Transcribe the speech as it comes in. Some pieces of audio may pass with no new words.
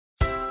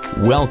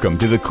Welcome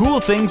to the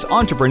Cool Things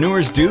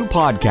Entrepreneurs Do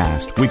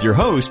podcast with your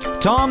host,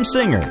 Tom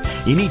Singer.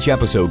 In each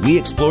episode, we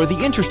explore the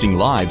interesting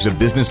lives of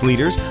business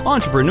leaders,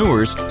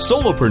 entrepreneurs,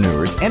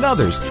 solopreneurs, and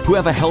others who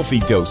have a healthy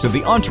dose of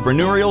the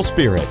entrepreneurial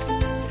spirit.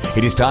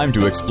 It is time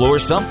to explore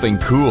something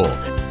cool.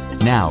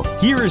 Now,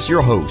 here is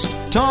your host,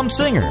 Tom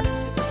Singer.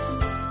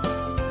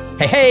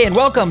 Hey, and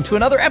welcome to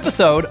another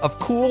episode of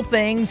Cool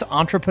Things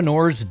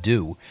Entrepreneurs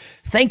Do.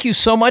 Thank you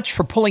so much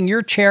for pulling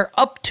your chair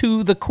up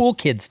to the Cool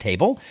Kids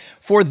table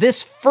for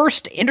this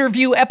first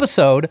interview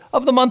episode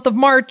of the month of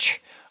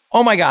March.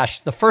 Oh my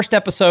gosh, the first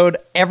episode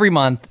every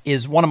month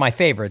is one of my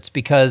favorites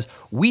because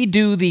we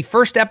do the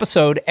first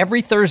episode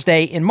every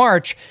Thursday in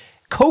March,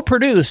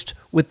 co-produced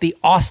with the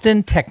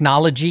Austin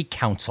Technology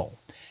Council.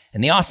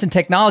 And the Austin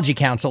Technology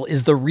Council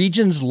is the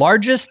region's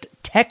largest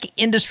tech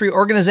industry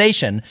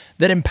organization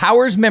that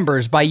empowers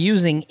members by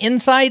using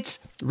insights,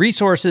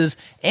 resources,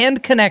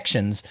 and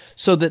connections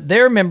so that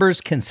their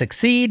members can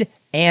succeed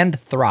and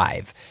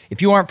thrive.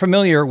 If you aren't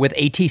familiar with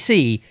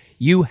ATC,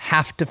 you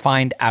have to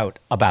find out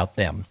about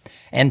them.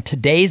 And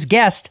today's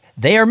guest,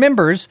 they are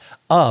members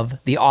of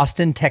the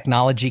Austin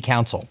Technology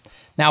Council.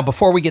 Now,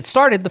 before we get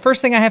started, the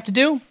first thing I have to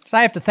do is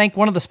I have to thank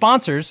one of the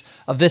sponsors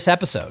of this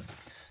episode.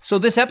 So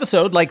this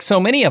episode, like so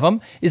many of them,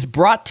 is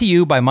brought to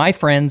you by my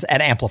friends at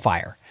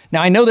Amplifier.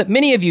 Now, I know that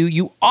many of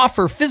you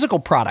offer physical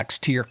products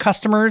to your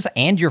customers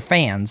and your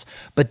fans,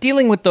 but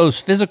dealing with those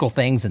physical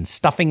things and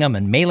stuffing them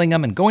and mailing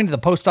them and going to the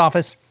post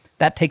office,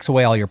 that takes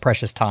away all your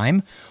precious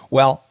time.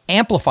 Well,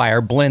 Amplifier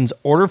blends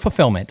order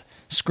fulfillment,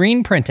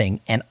 screen printing,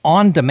 and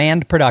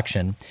on-demand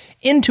production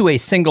into a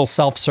single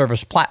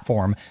self-service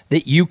platform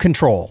that you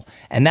control.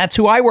 And that's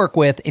who I work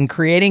with in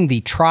creating the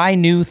Try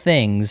New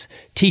Things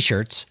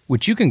t-shirts,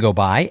 which you can go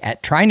buy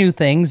at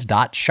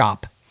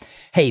trynewthings.shop.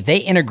 Hey, they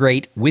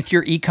integrate with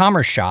your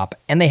e-commerce shop,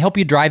 and they help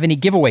you drive any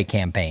giveaway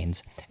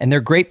campaigns. And they're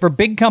great for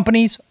big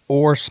companies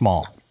or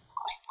small.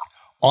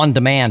 On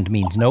demand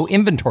means no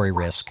inventory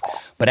risk.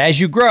 But as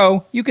you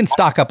grow, you can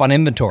stock up on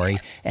inventory,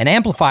 and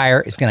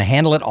Amplifier is going to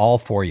handle it all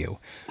for you.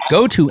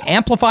 Go to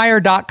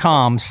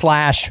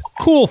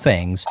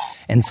amplifier.com/coolthings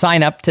and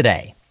sign up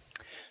today.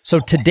 So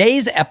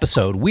today's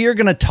episode, we are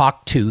going to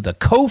talk to the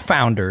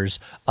co-founders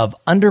of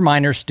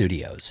Underminer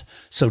Studios.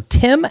 So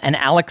Tim and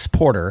Alex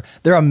Porter,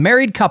 they're a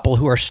married couple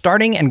who are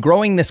starting and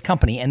growing this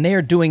company, and they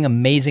are doing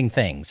amazing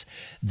things.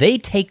 They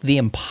take the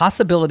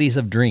impossibilities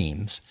of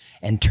dreams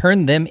and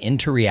turn them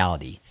into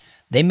reality.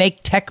 They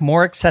make tech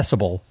more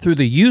accessible through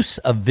the use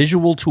of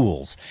visual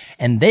tools,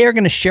 and they are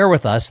going to share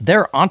with us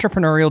their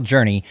entrepreneurial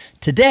journey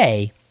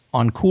today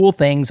on Cool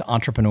Things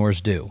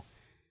Entrepreneurs Do.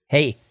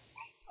 Hey,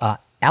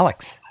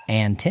 Alex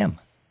and Tim,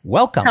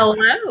 welcome.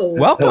 Hello.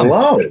 Welcome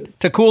Hello.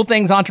 to Cool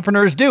Things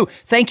Entrepreneurs Do.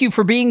 Thank you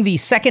for being the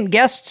second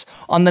guests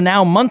on the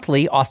now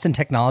monthly Austin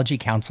Technology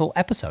Council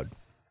episode.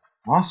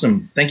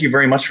 Awesome. Thank you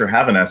very much for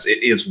having us.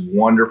 It is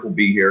wonderful to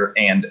be here.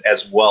 And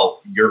as well,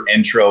 your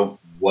intro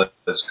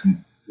was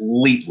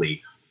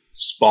completely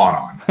spot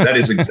on. That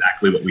is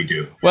exactly what we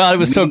do. Well, it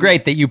was so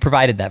great that you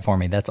provided that for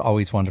me. That's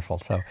always wonderful.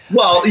 So,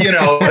 well, you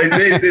know,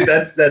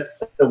 that's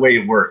the way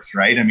it works,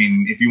 right? I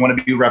mean, if you want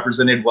to be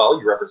represented well,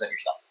 you represent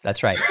yourself.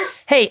 That's right.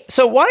 Hey,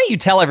 so why don't you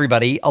tell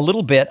everybody a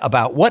little bit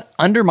about what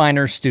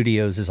Underminer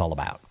Studios is all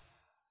about?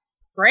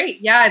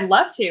 Great. Yeah, I'd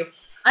love to.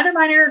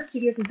 Underminer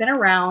Studios has been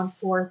around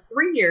for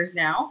 3 years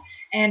now,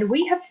 and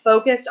we have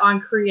focused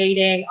on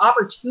creating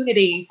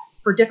opportunity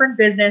for different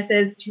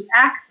businesses to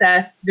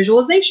access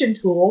visualization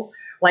tools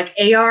like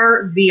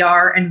AR,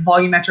 VR, and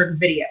volumetric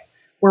video.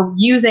 We're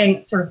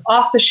using sort of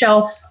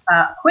off-the-shelf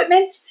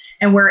equipment,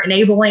 and we're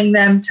enabling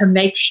them to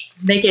make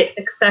it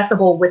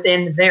accessible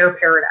within their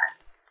paradigm.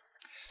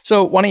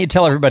 So why don't you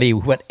tell everybody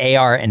what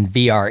AR and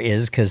VR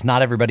is, because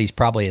not everybody's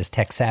probably as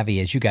tech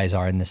savvy as you guys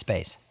are in this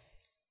space.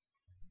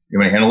 You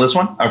want to handle this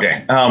one?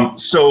 Okay.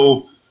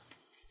 So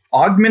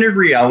augmented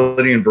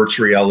reality and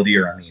virtual reality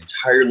are on the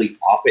entirely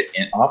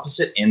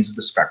opposite ends of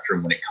the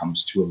spectrum when it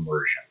comes to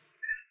immersion.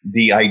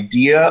 The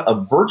idea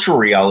of virtual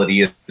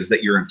reality is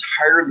that you're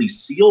entirely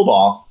sealed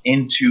off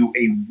into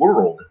a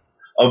world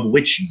of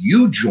which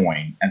you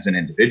join as an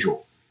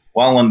individual.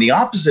 While on the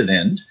opposite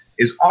end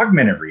is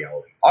augmented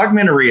reality.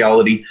 Augmented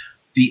reality,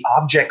 the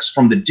objects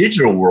from the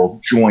digital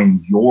world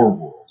join your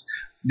world.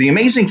 The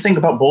amazing thing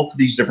about both of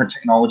these different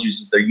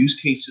technologies is their use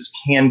cases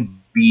can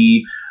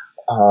be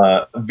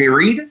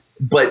varied,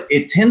 but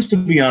it tends to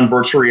be on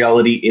virtual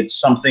reality. It's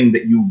something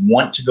that you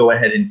want to go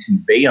ahead and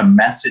convey a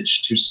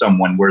message to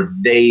someone where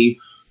they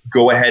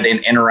go ahead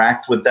and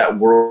interact with that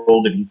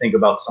world. If you think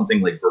about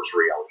something like virtual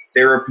reality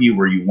therapy,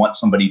 where you want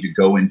somebody to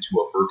go into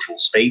a virtual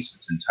space,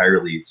 it's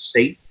entirely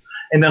safe.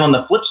 And then on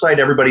the flip side,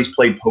 everybody's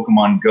played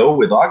Pokemon Go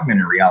with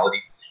augmented reality.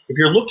 If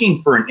you're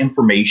looking for an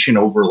information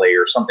overlay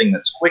or something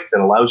that's quick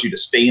that allows you to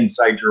stay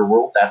inside your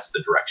world, that's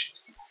the direction.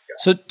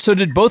 So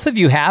did both of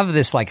you have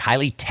this like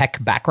highly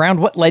tech background?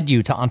 What led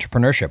you to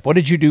entrepreneurship? What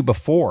did you do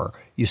before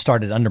you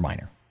started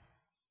Underminer?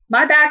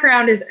 My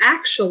background is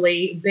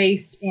actually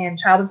based in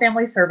child and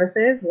family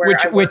services, where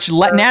which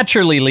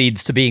naturally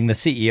leads to being the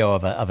CEO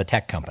of a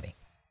tech company.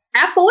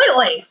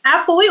 Absolutely.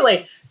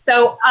 Absolutely.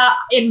 So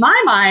in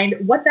my mind,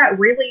 what that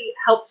really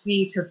helped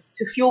me to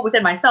fuel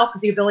within myself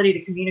is the ability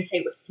to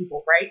communicate with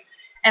people, right?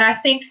 And I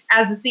think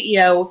as the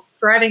CEO,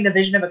 driving the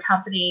vision of a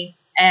company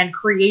and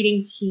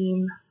creating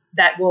team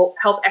that will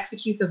help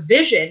execute the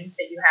vision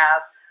that you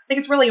have, I think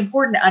it's really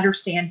important to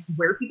understand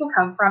where people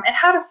come from and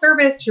how to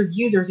service your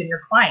users and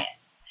your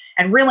clients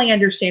and really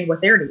understand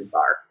what their needs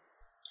are.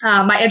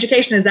 My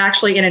education is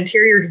actually in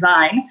interior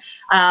design.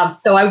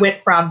 So I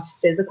went from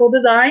physical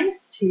design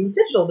to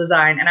digital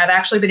design. And I've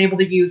actually been able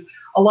to use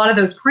a lot of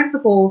those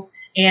principles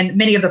in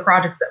many of the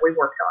projects that we've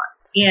worked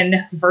on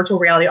in virtual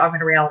reality,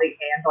 augmented reality,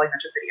 and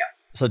volumetric video.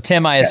 So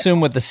Tim, I assume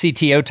with the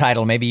CTO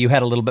title, maybe you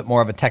had a little bit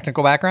more of a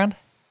technical background?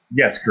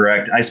 Yes,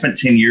 correct. I spent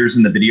 10 years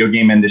in the video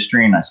game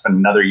industry, and I spent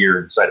another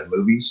year inside of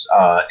movies.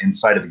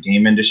 Inside of the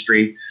game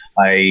industry,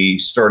 I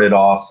started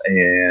off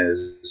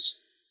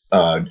as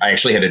I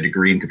actually had a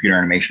degree in computer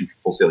animation from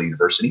Full Sail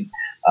University.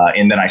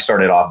 And then I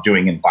started off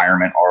doing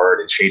environment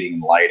art and shading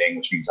and lighting,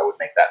 which means I would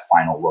make that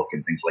final look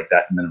and things like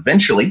that. And then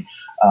eventually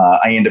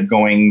I ended up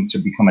going to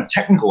become a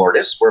technical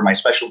artist where my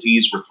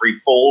specialties were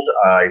threefold.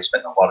 I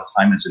spent a lot of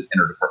time as an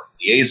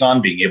interdepartment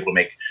liaison, being able to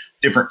make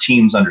different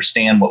teams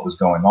understand what was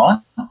going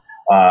on.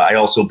 I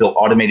also built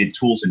automated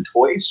tools and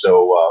toys,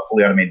 so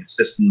fully automated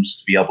systems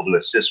to be able to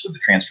assist with the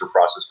transfer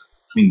process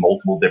between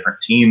multiple different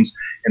teams,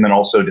 and then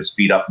also to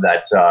speed up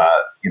that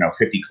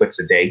 50 clicks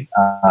a day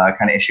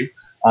kind of issue.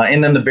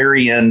 And then the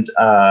very end,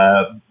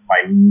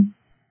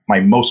 my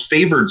most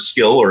favored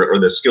skill, or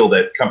the skill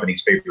that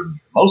companies favored me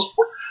the most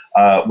for,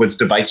 was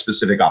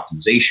device-specific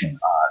optimization.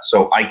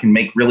 So I can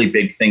make really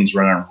big things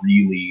run on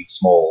really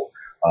small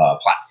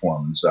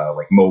platforms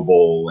like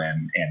mobile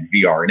and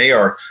VR and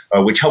AR,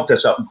 which helped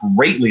us out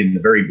greatly in the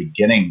very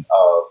beginning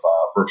of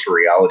virtual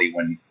reality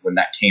when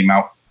that came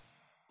out.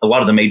 A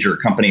lot of the major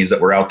companies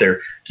that were out there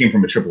came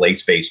from a AAA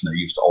space, and they're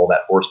used to all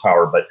that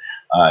horsepower, but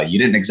you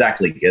didn't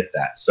exactly get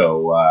that.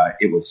 So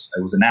it was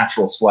a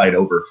natural slide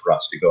over for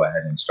us to go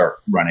ahead and start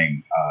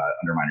running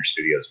Underminer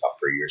Studios about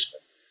 3 years ago.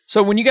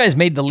 So when you guys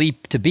made the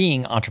leap to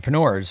being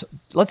entrepreneurs,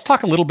 let's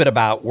talk a little bit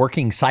about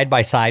working side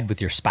by side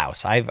with your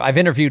spouse. I've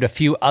interviewed a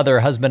few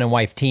other husband and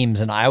wife teams,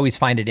 and I always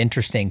find it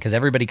interesting because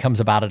everybody comes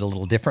about it a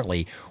little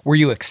differently. Were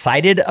you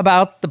excited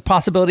about the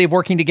possibility of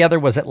working together?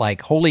 Was it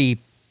like,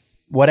 holy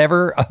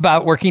whatever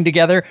about working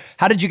together?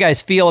 How did you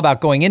guys feel about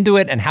going into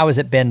it, and how has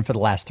it been for the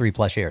last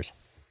 3+ years?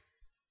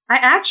 I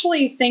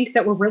actually think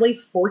that we're really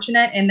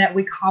fortunate in that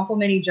we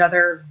complement each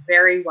other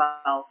very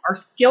well. Our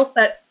skill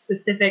sets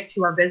specific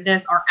to our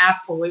business are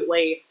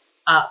absolutely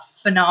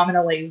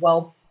phenomenally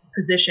well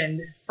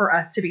positioned for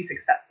us to be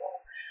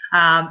successful.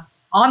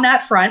 On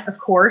that front, of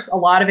course, a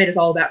lot of it is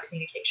all about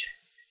communication.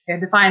 We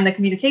have to find the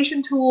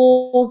communication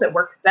tools that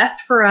work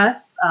best for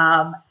us.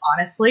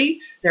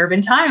 Honestly, there have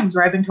been times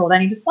where I've been told I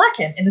need to Slack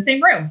him in the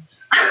same room.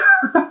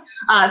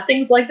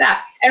 Things like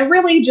that. And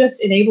really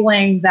just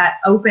enabling that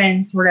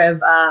open sort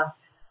of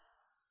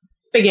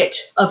spigot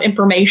of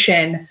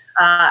information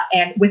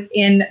and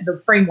within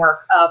the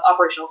framework of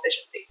operational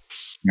efficiency.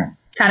 Yeah.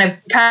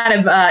 Kind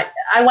of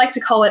I like to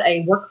call it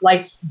a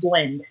work-life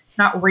blend. It's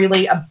not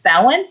really a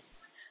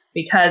balance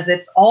because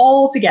it's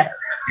all together.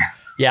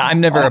 Yeah,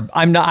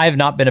 I have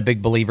not been a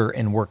big believer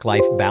in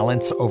work-life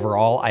balance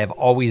overall. I have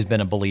always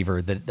been a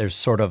believer that there's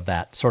sort of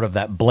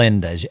that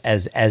blend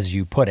as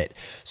you put it.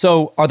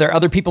 So are there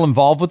other people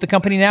involved with the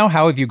company now?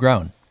 How have you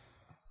grown?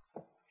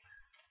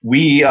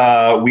 We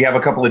have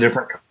a couple of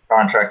different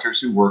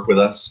contractors who work with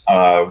us.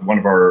 One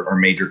of our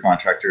major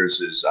contractors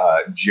is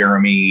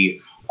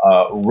Jeremy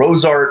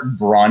Rosart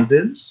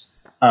Brondis,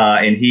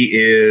 and he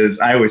is,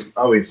 I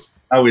always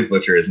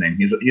butcher his name.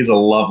 He's a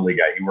lovely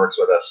guy. He works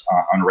with us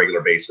on a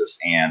regular basis,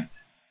 and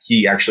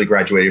he actually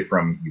graduated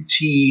from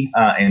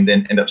UT and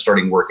then ended up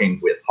starting working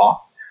with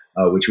Hoff,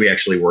 which we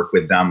actually work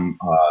with them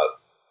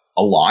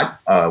a lot.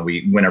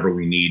 Whenever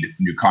we need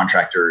new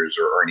contractors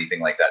or anything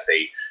like that,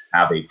 they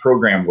have a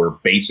program where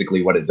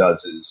basically what it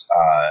does is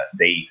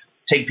they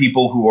take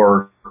people who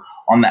are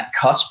on that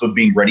cusp of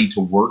being ready to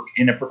work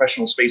in a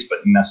professional space, but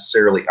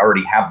necessarily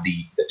already have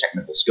the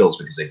technical skills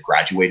because they've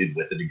graduated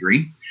with a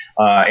degree.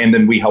 And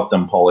then we help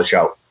them polish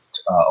out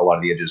a lot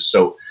of the edges.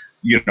 So,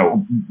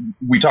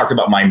 we talked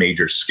about my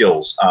major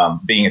skills,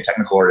 being a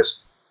technical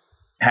artist,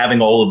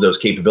 having all of those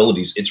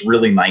capabilities. It's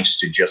really nice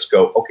to just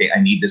go, okay, I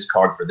need this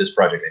card for this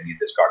project. I need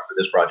this card for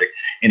this project.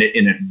 And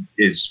it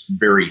is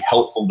very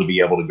helpful to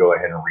be able to go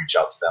ahead and reach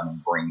out to them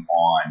and bring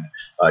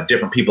on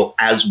different people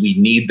as we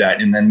need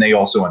that. And then they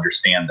also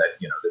understand that,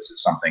 this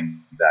is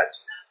something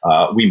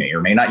that we may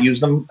or may not use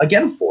them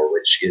again for,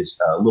 which is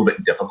a little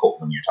bit difficult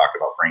when you talk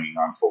about bringing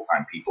on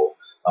full-time people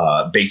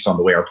based on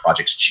the way our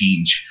projects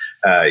change.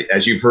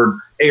 As you've heard,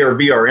 AR,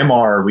 VR,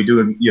 MR, we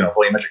do,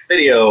 volumetric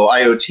video,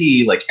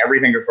 IoT, like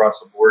everything across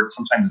the board.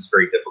 Sometimes it's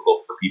very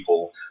difficult for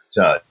people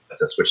to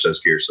switch those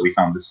gears. So we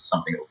found this is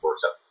something that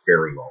works out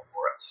very well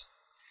for us.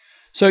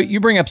 So you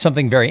bring up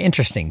something very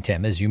interesting,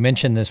 Tim, as you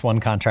mentioned this one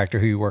contractor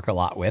who you work a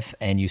lot with,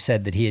 and you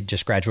said that he had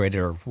just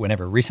graduated or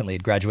whenever recently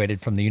had graduated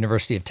from the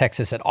University of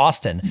Texas at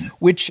Austin,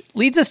 which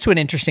leads us to an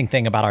interesting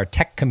thing about our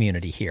tech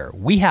community here.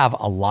 We have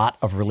a lot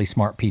of really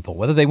smart people,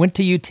 whether they went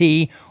to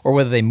UT or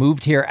whether they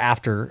moved here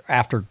after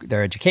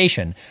their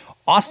education.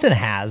 Austin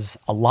has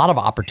a lot of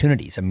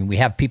opportunities. I mean, we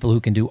have people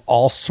who can do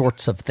all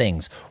sorts of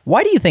things.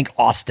 Why do you think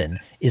Austin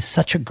is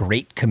such a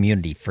great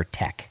community for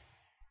tech?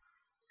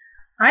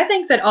 I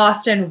think that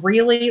Austin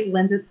really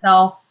lends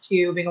itself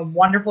to being a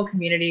wonderful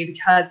community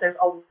because there's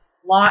a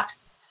lot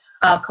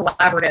of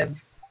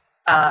collaborative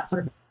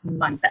sort of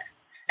mindset.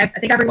 I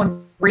think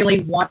everyone really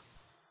wants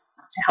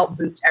to help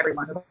boost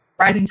everyone. The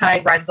rising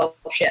tide rises all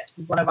ships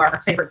is one of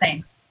our favorite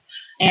things.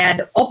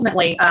 And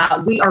ultimately,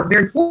 we are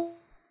very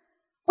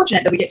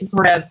fortunate that we get to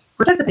sort of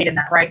participate in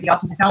that, right? The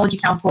Austin Technology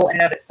Council in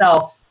and of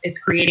itself is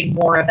creating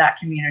more of that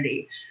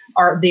community.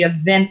 The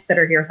events that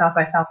are here, South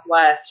by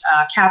Southwest,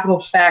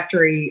 Capital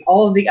Factory,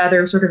 all of the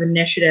other sort of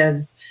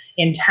initiatives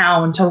in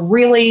town to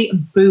really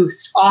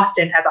boost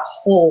Austin as a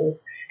whole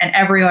and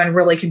everyone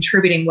really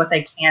contributing what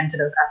they can to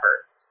those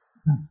efforts.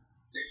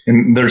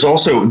 And there's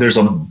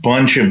a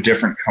bunch of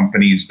different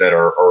companies that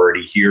are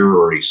already here,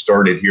 already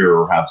started here,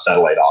 or have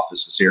satellite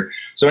offices here.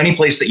 So any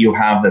place that you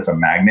have that's a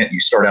magnet,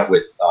 you start out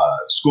with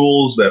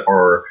schools that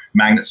are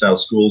magnet-style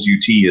schools.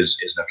 UT is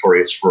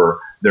notorious for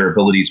their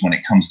abilities when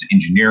it comes to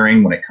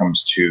engineering, when it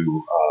comes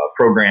to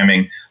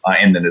programming,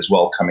 and then as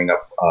well coming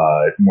up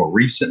more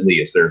recently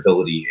is their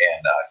ability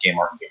in game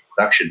art and game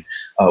production.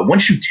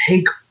 Once you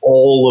take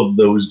all of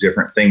those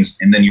different things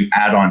and then you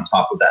add on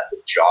top of that the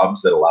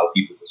jobs that allow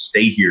people to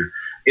stay here,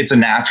 it's a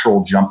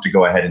natural jump to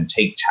go ahead and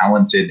take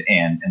talented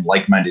and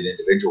like-minded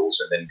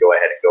individuals and then go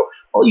ahead and go,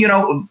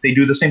 well, they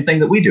do the same thing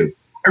that we do.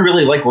 I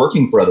really like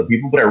working for other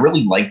people, but I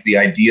really like the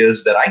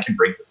ideas that I can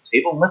bring to the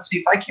table. And let's see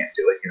if I can't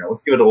do it.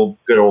 Let's give it a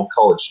good old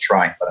college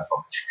try.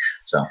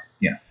 So,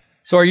 yeah.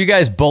 So are you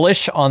guys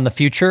bullish on the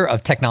future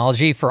of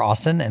technology for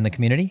Austin and the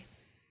community?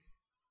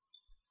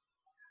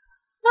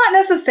 Not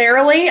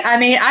necessarily. I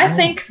mean, I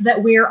think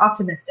that we're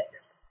optimistic.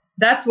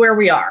 That's where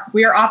we are.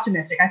 We are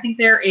optimistic. I think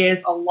there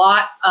is a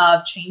lot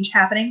of change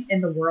happening in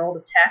the world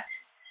of tech,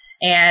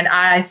 and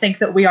I think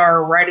that we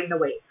are riding the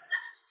wave.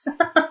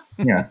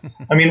 Yeah.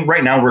 I mean,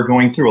 right now we're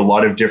going through a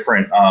lot of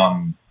different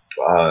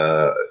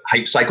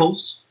hype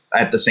cycles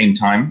at the same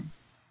time.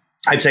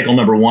 Hype cycle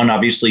number one,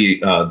 obviously,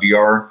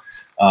 VR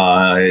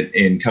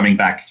and coming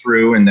back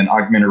through, and then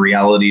augmented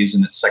realities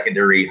in its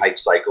secondary hype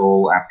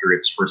cycle after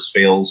its first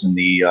fails in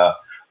the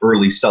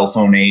early cell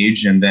phone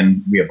age. And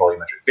then we have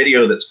volumetric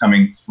video that's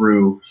coming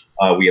through.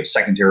 We have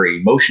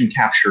secondary motion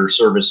capture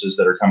services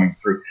that are coming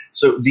through.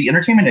 So the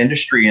entertainment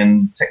industry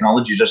and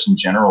technology just in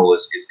general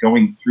is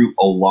going through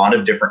a lot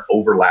of different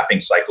overlapping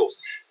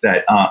cycles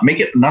that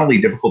make it not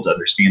only difficult to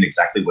understand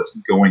exactly what's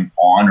going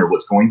on or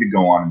what's going to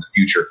go on in the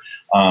future,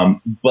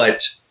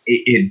 but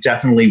it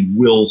definitely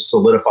will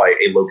solidify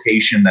a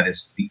location that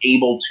is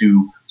able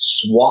to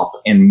swap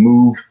and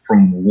move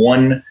from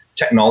one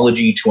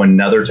technology to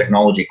another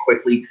technology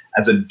quickly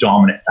as a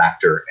dominant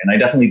factor. And I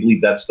definitely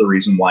believe that's the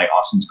reason why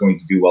Austin's going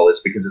to do well, is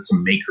because it's a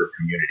maker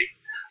community.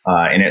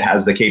 And it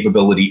has the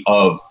capability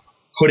of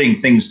putting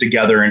things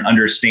together and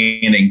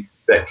understanding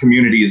that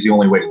community is the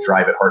only way to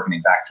drive it,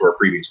 harkening back to our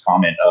previous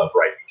comment of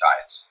rising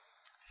tides.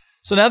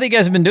 So now that you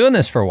guys have been doing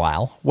this for a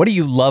while, what do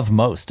you love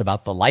most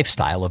about the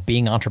lifestyle of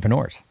being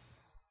entrepreneurs?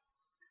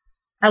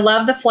 I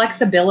love the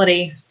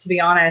flexibility, to be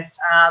honest.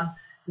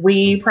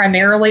 We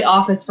primarily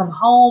office from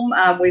home.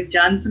 We've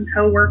done some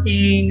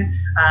co-working.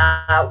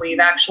 We've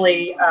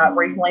actually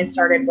recently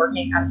started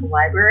working out of the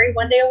library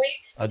one day a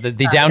week.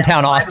 The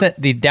downtown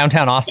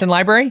Austin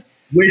library?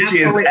 Which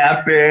is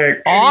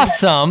epic.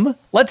 Awesome.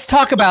 Let's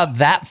talk about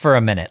that for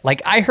a minute.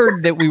 Like, I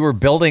heard that we were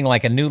building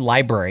like a new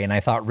library, and I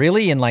thought,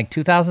 really, in like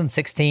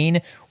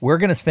 2016, we're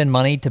going to spend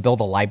money to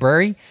build a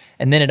library?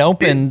 And then it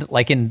opened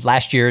like in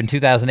last year in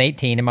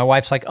 2018, and my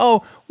wife's like,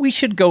 oh, we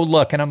should go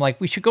look. And I'm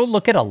like, we should go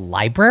look at a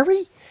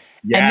library?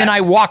 Yes. And then I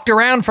walked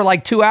around for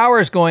like 2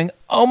 hours going,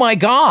 oh my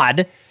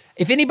God,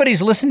 if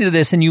anybody's listening to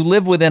this and you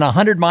live within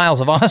 100 miles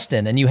of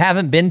Austin and you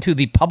haven't been to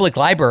the public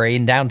library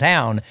in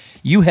downtown,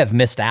 you have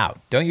missed out.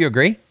 Don't you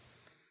agree?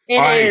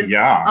 It is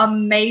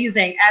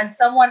amazing. As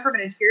someone from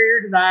an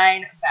interior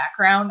design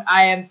background,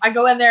 I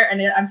go in there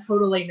and I'm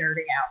totally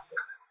nerding out.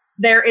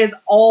 There is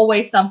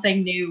always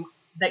something new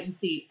that you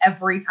see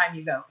every time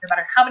you go, no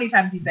matter how many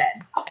times you've been.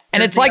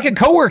 And it's like a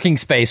co-working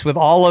space with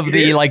all of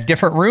the like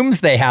different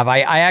rooms they have.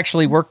 I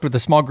actually worked with a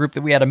small group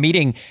that we had a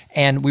meeting,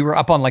 and we were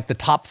up on like the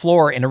top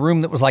floor in a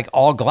room that was like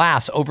all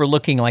glass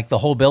overlooking like the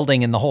whole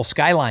building and the whole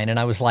skyline. And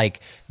I was like,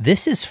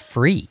 this is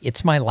free.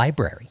 It's my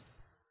library.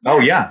 Oh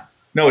yeah.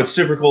 No, it's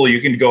super cool. You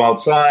can go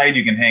outside,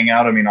 you can hang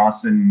out. I mean,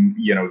 Austin,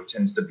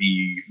 tends to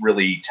be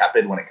really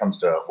tepid when it comes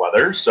to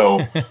weather. So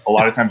a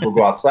lot of times we'll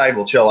go outside,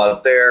 we'll chill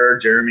out there.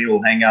 Jeremy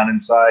will hang out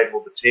inside,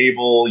 hold the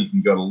table. You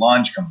can go to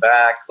lunch, come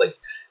back. Like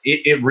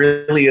it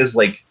really is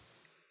like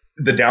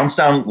the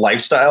downtown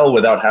lifestyle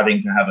without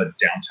having to have a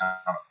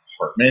downtown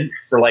apartment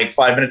for like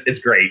 5 minutes. It's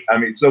great. I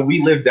mean, so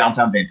we lived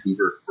downtown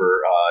Vancouver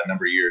for a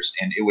number of years,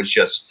 and it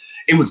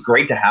was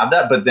great to have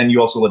that. But then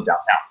you also live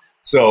downtown.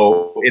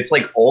 So it's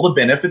like all the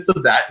benefits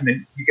of that. And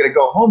then you got to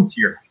go home to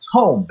your nice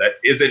home that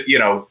isn't,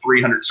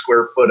 300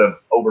 square foot of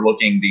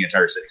overlooking the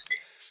entire city.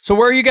 So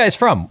where are you guys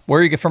from?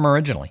 Where are you from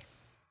originally?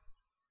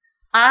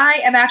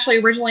 I am actually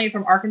originally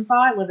from Arkansas.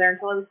 I lived there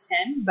until I was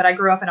 10, but I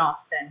grew up in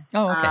Austin.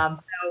 Oh, okay.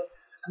 So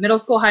middle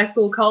school, high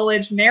school,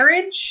 college,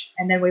 marriage,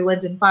 and then we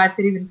lived in 5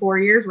 cities in 4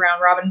 years,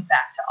 round robin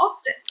back to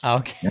Austin.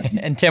 Okay.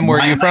 And Tim, where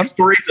are you from? My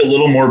story's a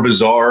little more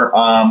bizarre.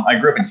 I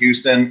grew up in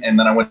Houston, and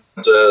then I went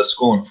to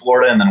school in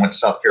Florida, and then went to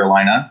South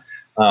Carolina,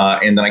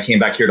 and then I came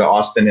back here to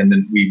Austin, and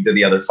then we did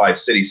the other 5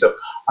 cities. So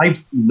I've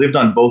lived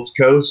on both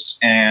coasts,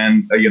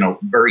 and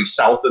very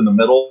south in the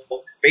middle.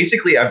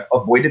 Basically, I've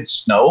avoided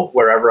snow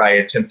wherever I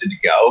attempted to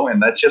go,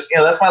 and that's just,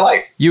 that's my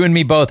life. You and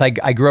me both. I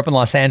grew up in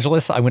Los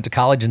Angeles. I went to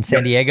college in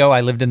San Diego.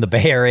 I lived in the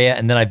Bay Area,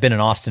 and then I've been in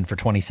Austin for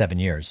 27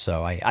 years.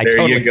 So I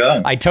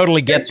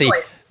totally get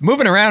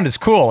moving around is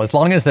cool as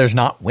long as there's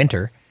not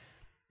winter.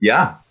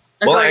 Yeah.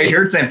 Well, I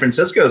heard San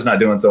Francisco is not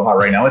doing so hot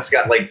right now. It's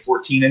got like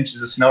 14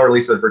 inches of snow, or at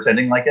least they're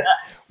pretending like it.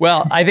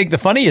 Well, I think the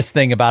funniest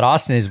thing about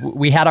Austin is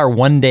we had our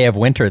one day of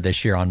winter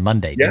this year on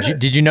Monday. Yes.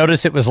 Did you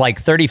notice it was like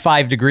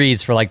 35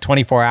 degrees for like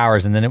 24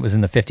 hours, and then it was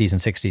in the 50s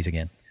and 60s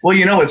again? Well,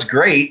 it's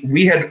great.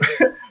 We had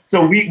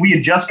we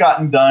had just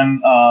gotten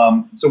done.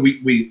 So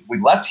we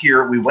left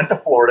here. We went to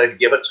Florida to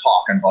give a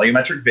talk on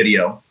volumetric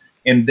video,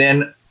 and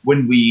then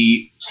when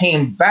we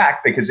came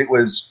back, because it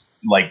was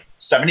like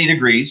 70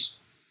 degrees.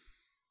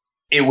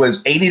 It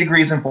was 80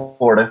 degrees in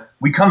Florida.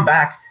 We come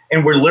back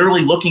and we're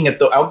literally looking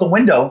at out the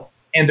window,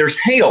 and there's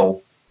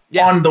hail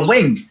on the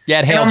wing.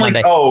 Yeah, it hailed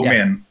Monday. Like,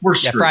 man, we're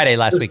screwed. Friday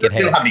last week it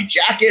hailed. We don't have any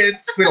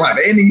jackets. We don't have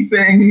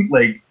anything.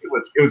 Like it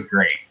was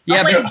great.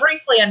 Yeah,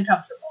 briefly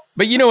uncomfortable.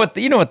 But you know what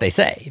they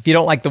say. If you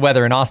don't like the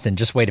weather in Austin,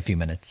 just wait a few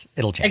minutes.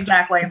 It'll change.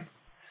 Exactly.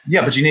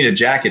 Yeah, but you need a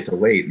jacket to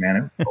wait, man.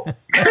 It's cold.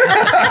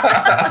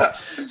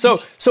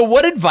 So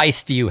what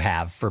advice do you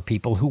have for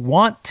people who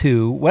want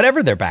to,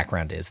 whatever their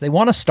background is, they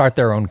want to start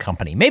their own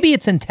company? Maybe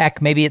it's in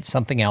tech, maybe it's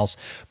something else,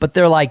 but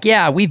they're like,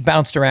 yeah, we've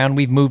bounced around,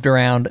 we've moved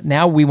around.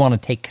 Now we want to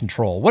take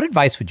control. What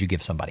advice would you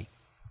give somebody?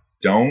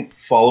 Don't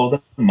follow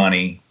the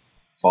money,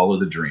 follow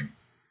the dream.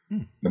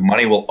 The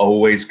money will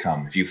always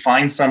come. If you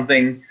find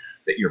something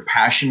that you're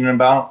passionate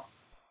about,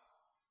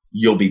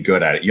 you'll be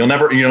good at it. You'll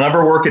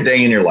never work a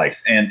day in your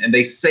life. And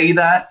they say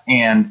that,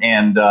 and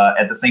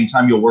at the same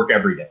time, you'll work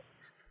every day.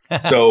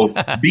 So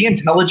be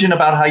intelligent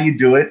about how you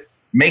do it.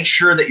 Make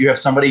sure that you have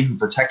somebody who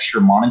protects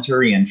your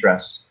monetary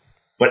interests.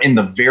 But in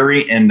the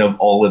very end of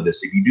all of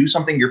this, if you do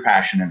something you're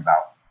passionate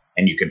about,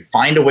 and you can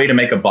find a way to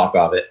make a buck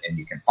of it, and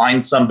you can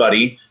find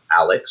somebody,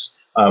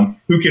 Alex,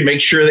 who can make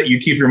sure that you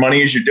keep your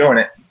money as you're doing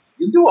it,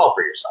 you'll do well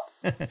for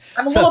yourself.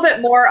 I'm a little bit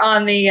more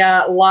on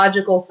the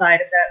logical side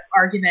of that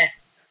argument.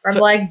 I'm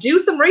like, do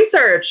some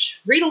research,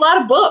 read a lot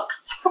of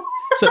books.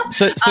 So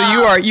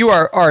you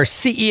are our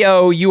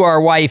CEO, you are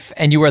wife,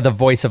 and you are the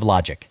voice of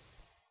logic.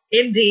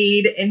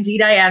 Indeed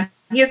I am.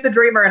 He is the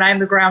dreamer, and I am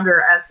the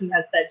grounder, as he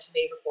has said to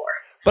me before.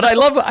 But I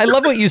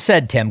love what you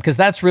said, Tim, because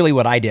that's really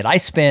what I did. I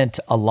spent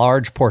a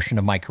large portion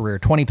of my career,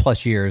 20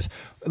 plus years.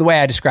 The way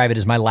I describe it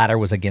is my ladder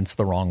was against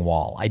the wrong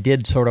wall. I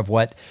did sort of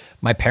what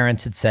my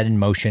parents had set in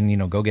motion,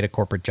 go get a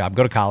corporate job,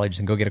 go to college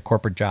and go get a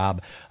corporate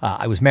job.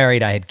 I was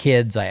married. I had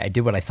kids. I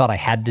did what I thought I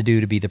had to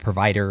do to be the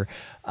provider.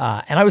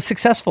 And I was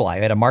successful. I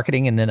had a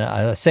marketing and then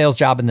a sales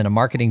job and then a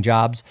marketing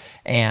jobs.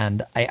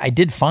 And I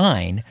did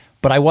fine,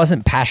 but I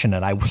wasn't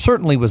passionate. I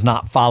certainly was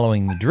not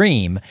following the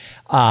dream.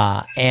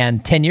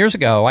 And 10 years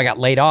ago, I got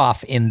laid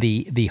off in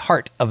the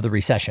heart of the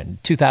recession.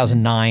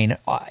 2009,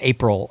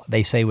 April,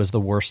 they say, was the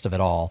worst of it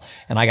all.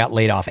 And I got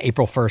laid off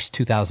April 1st,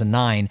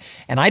 2009.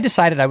 And I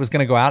decided I was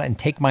going to go out and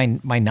take my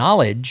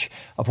knowledge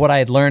of what I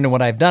had learned and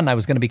what I've done. I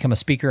was going to become a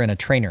speaker and a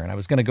trainer. And I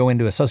was going to go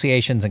into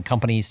associations and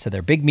companies to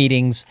their big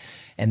meetings,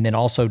 and then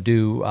also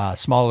do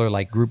smaller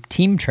like group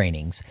team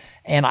trainings.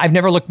 And I've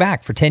never looked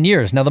back for 10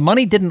 years. Now, the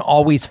money didn't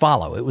always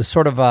follow. It was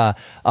sort of a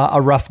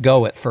rough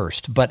go at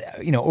first. But,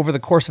 over the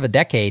course of a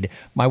decade,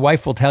 my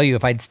wife will tell you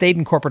if I'd stayed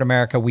in corporate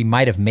America, we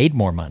might have made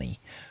more money.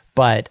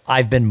 But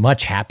I've been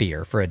much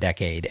happier for a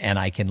decade, and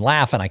I can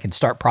laugh and I can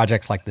start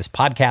projects like this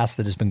podcast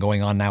that has been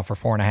going on now for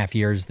 4.5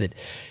 years that,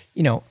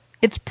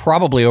 it's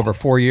probably over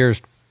 4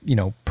 years,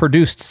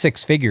 produced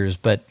 6 figures,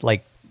 but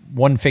like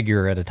one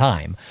figure at a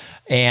time.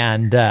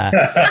 And, if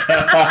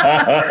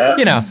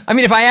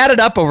I added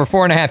up over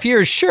 4.5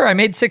 years, sure, I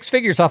made 6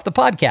 figures off the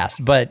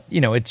podcast. But,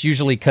 it's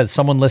usually because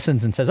someone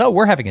listens and says, oh,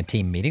 we're having a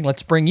team meeting.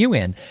 Let's bring you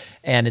in.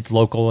 And it's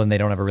local and they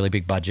don't have a really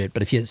big budget.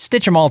 But if you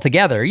stitch them all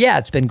together, yeah,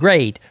 it's been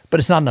great, but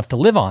it's not enough to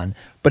live on.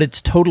 But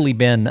it's totally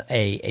been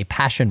a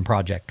passion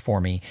project for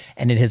me.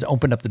 And it has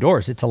opened up the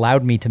doors. It's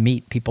allowed me to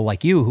meet people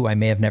like you who I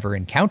may have never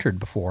encountered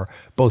before,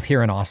 both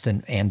here in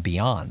Austin and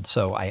beyond.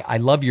 So I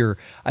love your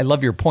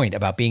point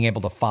about being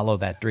able to follow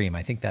that dream.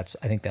 I think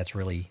that's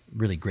really,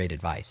 really great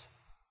advice.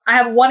 I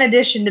have one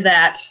addition to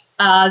that.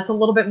 It's a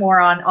little bit more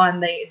on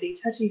the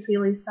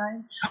touchy-feely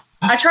side.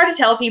 I try to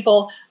tell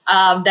people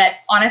that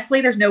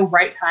honestly, there's no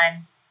right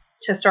time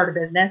to start a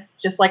business.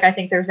 Just like I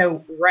think there's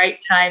no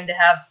right time to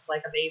have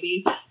like a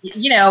baby.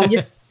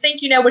 You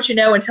think you know what you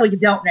know until you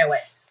don't know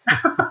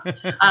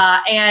it.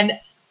 And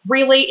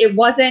really, it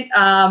wasn't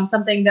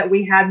something that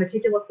we had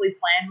meticulously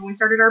planned when we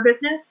started our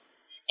business.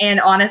 And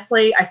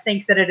honestly, I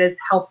think that it has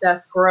helped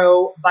us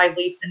grow by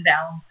leaps and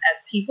bounds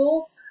as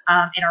people,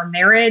 in our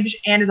marriage,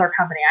 and as our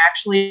company. I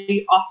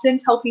actually often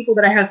tell people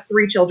that I have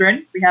 3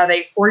 children. We have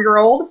a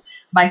 4-year-old,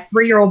 my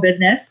 3-year-old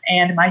business,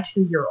 and my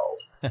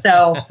 2-year-old.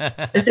 So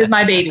this is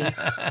my baby.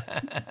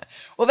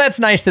 Well, that's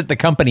nice that the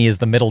company is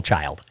the middle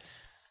child.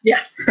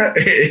 Yes.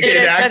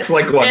 it acts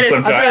like one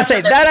sometimes. I was going to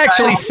say, that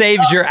actually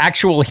saves your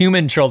actual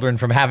human children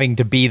from having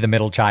to be the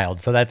middle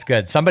child. So that's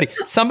good.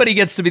 Somebody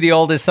gets to be the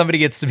oldest, somebody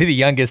gets to be the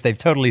youngest. They've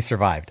totally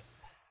survived.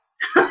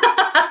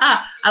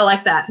 I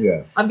like that.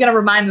 Yes. I'm going to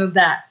remind them of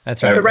that.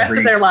 That's right. The rest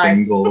of their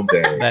lives. Single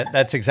day.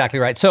 That's exactly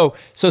right. So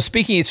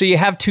you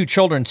have 2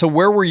 children. So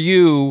where were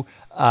you,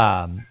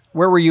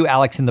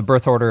 Alex, in the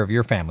birth order of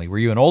your family? Were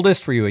you an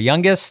oldest? Were you a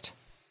youngest?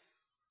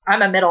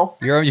 I'm a middle.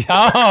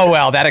 Oh,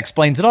 well, that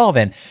explains it all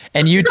then.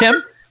 And you,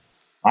 Tim?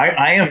 I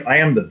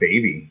am the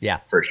baby.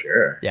 Yeah. For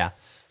sure. Yeah.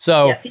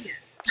 So, Yes, he is.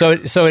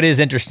 So it is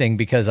interesting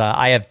because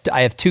I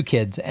have 2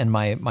 kids, and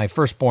my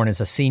firstborn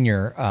is a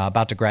senior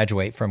about to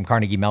graduate from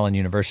Carnegie Mellon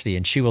University,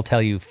 and she will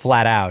tell you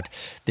flat out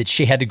that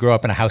she had to grow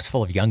up in a house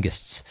full of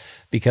youngest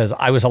because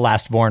I was a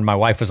lastborn, my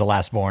wife was a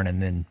lastborn, and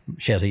then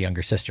she has a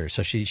younger sister.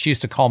 So she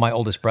used to call my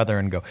oldest brother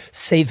and go,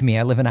 "Save me!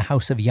 I live in a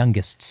house of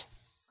youngests."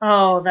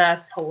 Oh,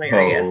 that's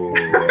hilarious.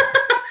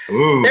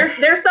 Ooh.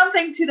 There's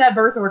something to that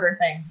birth order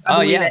thing.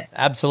 I believe it.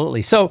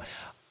 Absolutely. So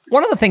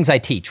one of the things I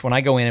teach when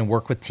I go in and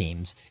work with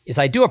teams is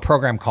I do a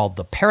program called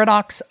the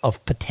Paradox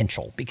of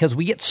Potential, because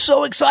we get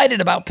so excited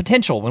about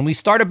potential when we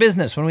start a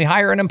business, when we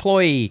hire an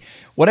employee,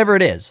 whatever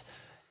it is.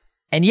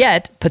 And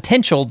yet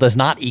potential does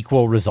not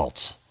equal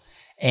results.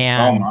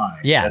 And oh my,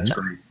 that's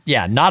great.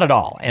 Yeah, not at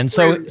all. And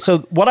so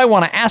what I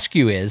want to ask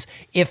you is,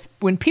 if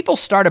when people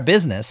start a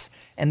business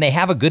and they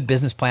have a good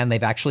business plan,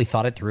 they've actually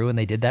thought it through and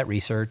they did that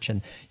research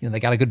and they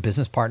got a good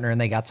business partner and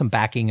they got some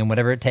backing and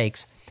whatever it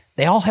takes,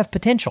 they all have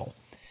potential.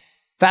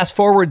 Fast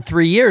forward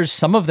 3 years,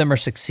 some of them are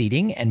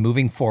succeeding and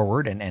moving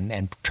forward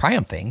and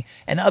triumphing,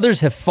 and others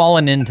have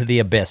fallen into the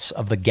abyss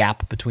of the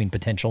gap between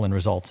potential and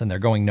results, and they're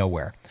going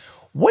nowhere.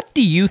 What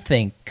do you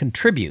think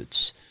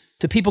contributes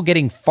to people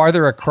getting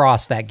farther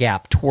across that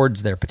gap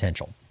towards their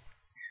potential?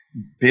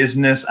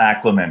 Business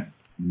acumen,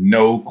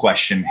 no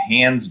question,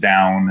 hands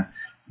down.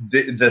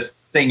 The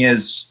thing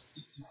is,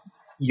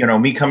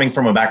 me coming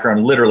from a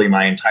background, literally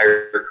my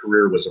entire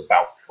career was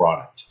about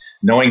product.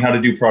 Knowing how to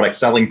do product,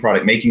 selling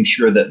product, making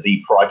sure that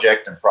the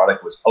project and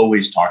product was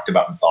always talked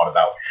about and thought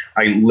about.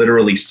 I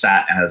literally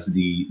sat as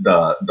the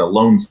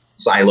lone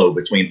silo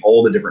between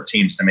all the different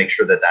teams to make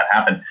sure that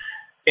happened.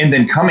 And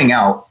then coming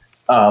out,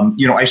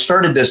 I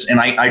started this and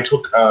I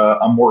took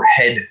a more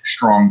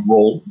headstrong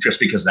role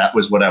just because that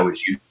was what I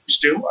was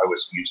used to. I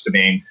was used to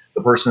being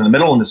the person in the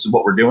middle, and this is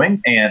what we're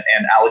doing. And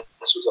Alex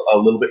was a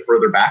little bit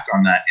further back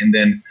on that. And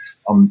then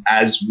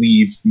as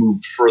we've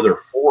moved further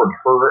forward,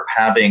 her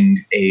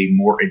having a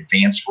more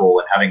advanced role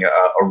and having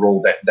a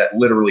role that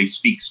literally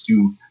speaks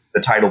to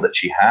the title that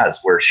she has,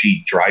 where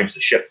she drives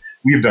the ship,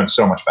 we have done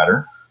so much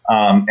better.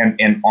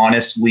 And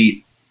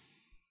honestly,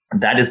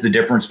 that is the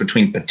difference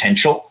between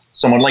potential.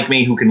 Someone like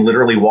me who can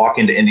literally walk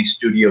into any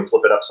studio,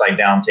 flip it upside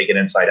down, take it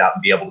inside out,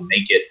 and be able to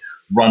make it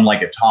run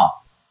like a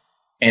top.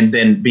 And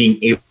then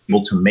being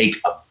able to make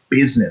a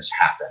business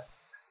happen,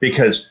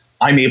 because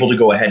I'm able to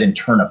go ahead and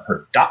turn a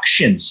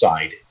production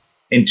side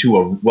into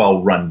a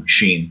well-run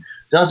machine.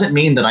 Doesn't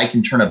mean that I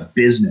can turn a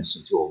business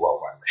into a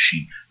well-run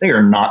machine. They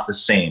are not the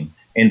same.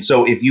 And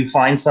so if you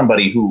find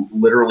somebody who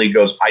literally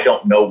goes, I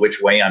don't know which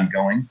way I'm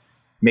going,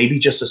 maybe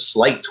just a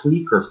slight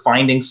tweak or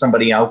finding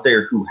somebody out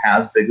there who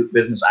has big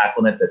business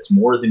acumen that's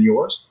more than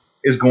yours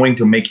is going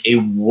to make a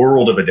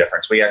world of a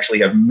difference. We actually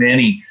have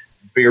many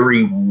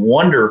very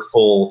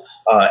wonderful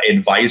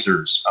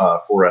advisors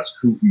for us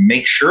who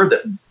make sure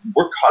that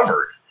we're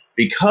covered,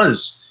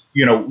 because,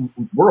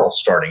 we're all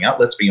starting out.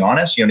 Let's be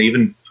honest,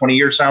 even 20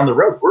 years down the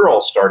road, we're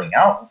all starting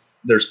out.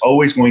 There's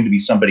always going to be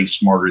somebody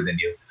smarter than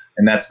you.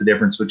 And that's the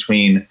difference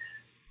between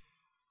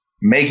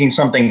making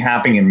something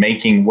happen and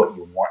making what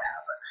you want happen.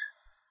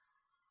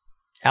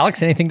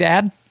 Alex, anything to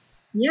add?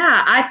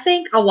 Yeah, I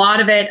think a lot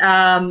of it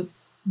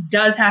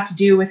does have to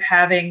do with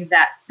having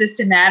that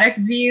systematic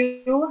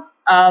view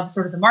of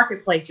sort of the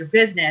marketplace, your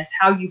business,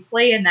 how you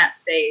play in that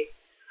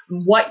space,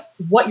 what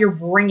you're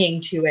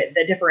bringing to it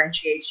that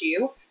differentiates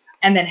you,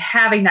 and then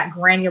having that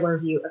granular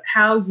view of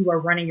how you are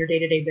running your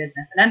day-to-day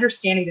business and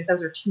understanding that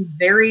those are 2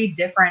 very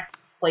different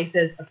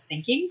places of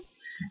thinking.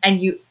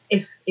 And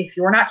if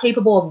you're not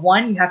capable of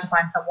one, you have to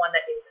find someone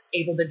that is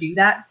able to do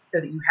that so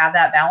that you have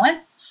that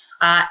balance.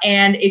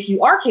 And if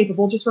you are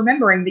capable, just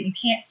remembering that you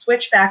can't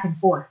switch back and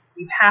forth.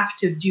 You have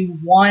to do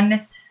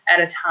one at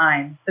a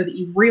time so that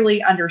you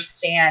really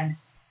understand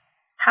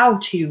how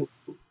to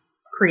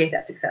create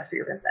that success for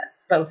your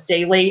business, both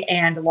daily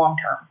and long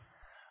term.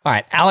 All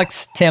right,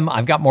 Alex, Tim,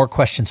 I've got more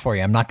questions for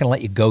you. I'm not going to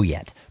let you go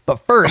yet. But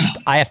first,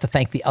 I have to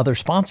thank the other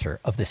sponsor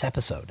of this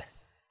episode.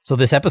 So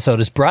this episode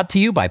is brought to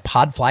you by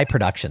Podfly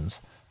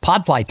Productions.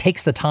 Podfly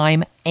takes the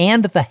time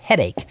and the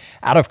headache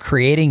out of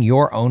creating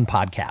your own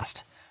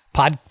podcast.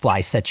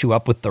 Podfly sets you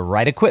up with the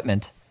right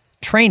equipment,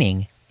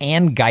 training,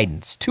 and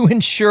guidance to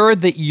ensure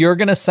that you're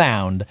going to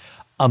sound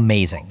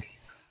amazing.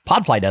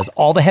 Podfly does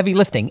all the heavy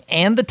lifting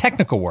and the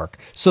technical work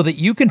so that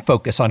you can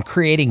focus on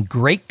creating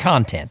great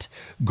content,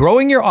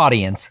 growing your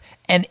audience,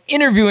 and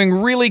interviewing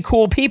really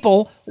cool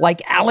people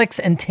like Alex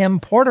and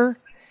Tim Porter.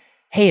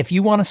 Hey, if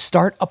you want to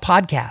start a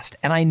podcast,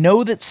 and I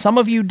know that some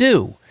of you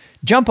do,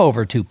 jump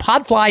over to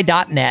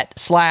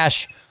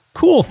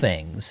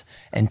podfly.net/coolthings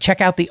and check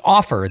out the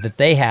offer that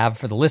they have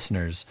for the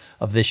listeners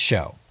of this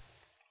show.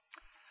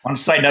 On a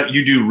side note,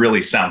 you do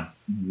really sound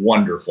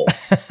wonderful.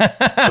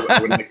 I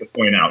would like to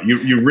point out,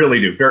 you really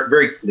do. Very,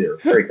 very clear.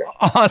 Very good.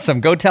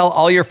 Awesome. Go tell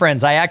all your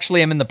friends. I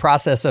actually am in the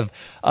process of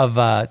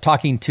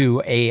talking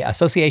to a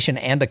association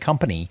and a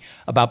company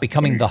about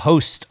becoming the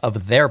host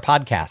of their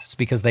podcasts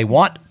because they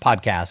want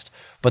podcasts,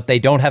 but they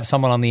don't have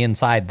someone on the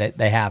inside that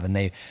they have. And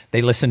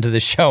they listened to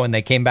this show and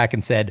they came back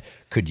and said,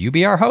 could you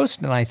be our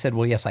host? And I said,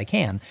 well, yes, I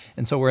can.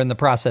 And so we're in the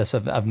process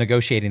of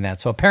negotiating that.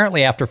 So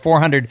apparently after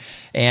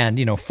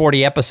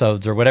 440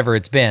 episodes or whatever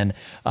it's been,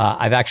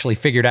 I've actually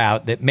figured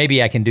out that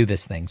maybe I can do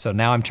this thing. So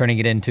now I'm turning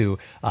it into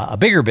a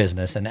bigger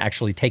business and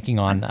actually taking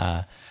on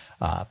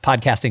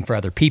podcasting for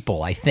other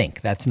people. I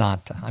think that's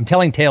not, I'm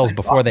telling tales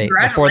before they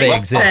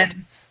exist.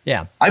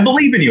 Yeah. I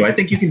believe in you. I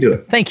think you can do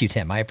it. Thank you,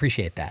 Tim. I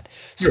appreciate that.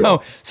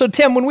 So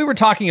Tim, when we were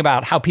talking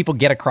about how people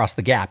get across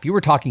the gap, you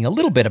were talking a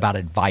little bit about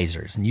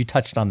advisors, and you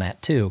touched on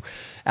that too,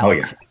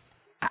 Alex. Oh, yeah.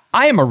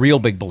 I am a real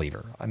big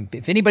believer.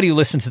 If anybody who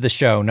listens to this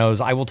show knows,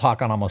 I will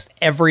talk on almost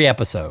every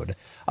episode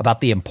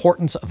about the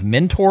importance of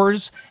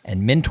mentors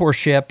and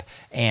mentorship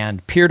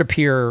and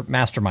peer-to-peer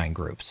mastermind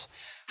groups.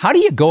 How do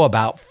you go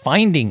about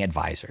finding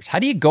advisors? How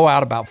do you go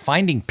out about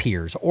finding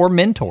peers or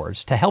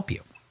mentors to help you?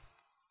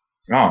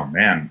 Oh,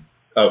 man.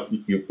 Oh,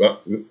 you go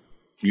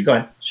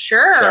ahead.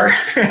 Sure. Sorry.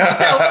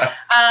 So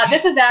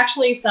this is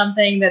actually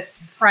something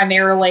that's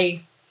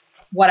primarily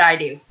what I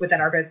do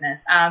within our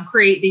business,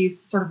 create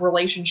these sort of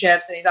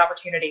relationships and these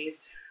opportunities.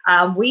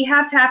 We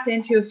have tapped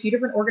into a few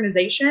different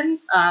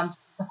organizations to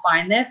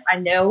find this. I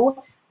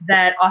know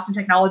that Austin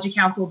Technology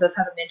Council does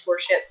have a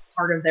mentorship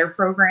part of their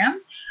program.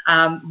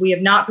 We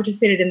have not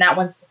participated in that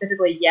one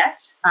specifically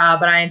yet,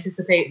 but I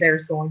anticipate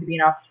there's going to be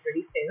an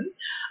opportunity soon.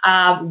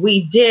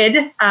 We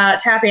did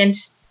tap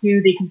into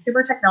the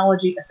Consumer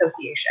Technology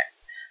Association.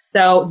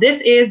 So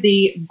this is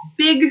the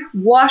big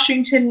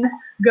Washington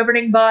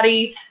governing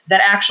body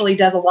that actually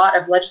does a lot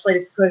of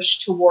legislative push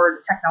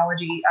toward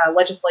technology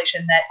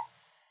legislation that,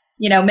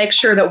 makes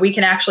sure that we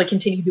can actually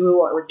continue doing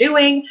what we're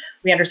doing.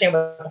 We understand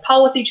what the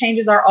policy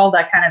changes are, all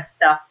that kind of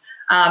stuff.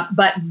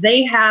 But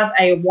they have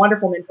a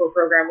wonderful mentor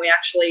program. We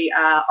actually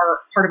are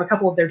part of a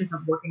couple of their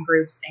different working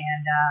groups,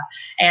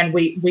 and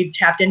we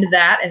tapped into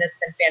that, and it's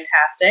been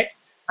fantastic.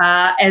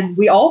 And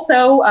we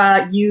also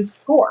use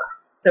SCORE.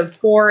 So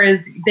SCORE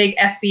is the big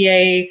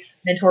SBA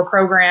mentor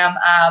program.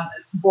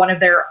 One of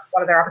their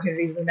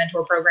opportunities is a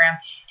mentor program,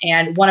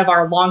 and one of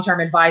our long-term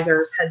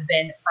advisors has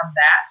been from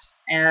that.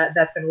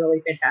 That's been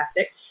really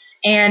fantastic.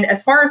 And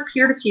as far as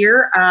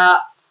peer-to-peer,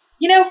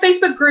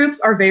 Facebook groups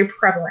are very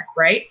prevalent,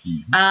 right?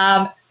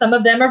 Mm-hmm. Some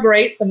of them are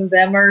great, some of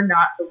them are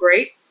not so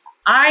great.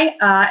 I'm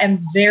a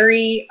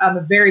very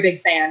big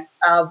fan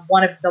of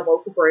one of the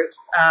local groups,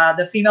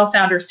 the Female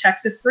Founders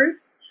Texas group.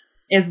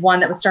 Is one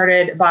that was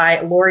started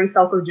by Lori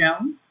Felker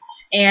Jones.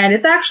 And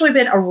it's actually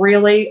been a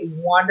really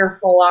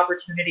wonderful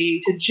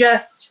opportunity to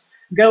just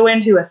go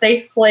into a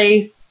safe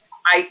place.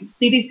 I do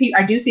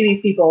see these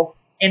people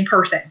in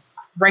person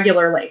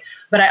regularly,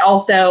 but I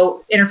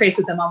also interface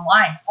with them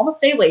online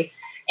almost daily.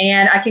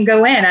 And I can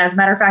go in. As a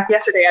matter of fact,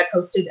 yesterday I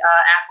posted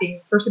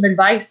asking for some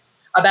advice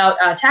about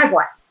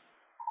tagline.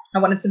 I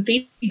wanted some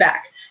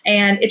feedback.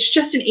 And it's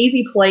just an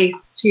easy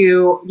place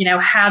to,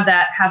 have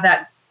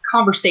that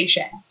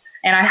conversation.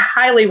 And I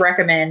highly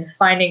recommend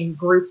finding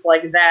groups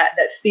like that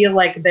feel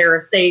like they're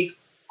a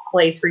safe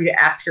place for you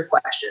to ask your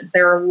questions.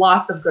 There are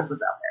lots of good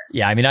ones out there.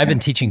 Yeah, I've been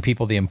teaching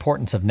people the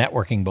importance of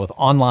networking both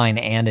online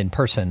and in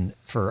person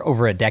for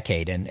over a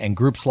decade. And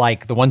groups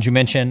like the ones you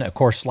mentioned, of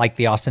course, like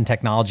the Austin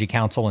Technology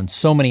Council and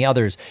so many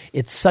others,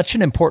 it's such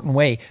an important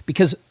way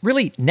because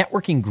really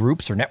networking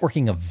groups or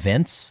networking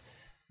events,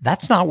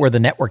 that's not where the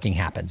networking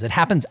happens. It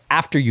happens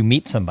after you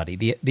meet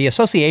somebody. The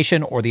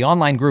association or the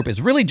online group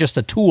is really just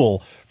a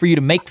tool for you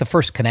to make the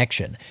first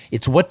connection.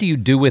 It's what do you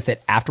do with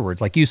it afterwards?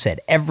 Like you said,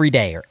 every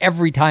day or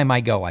every time I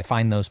go, I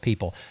find those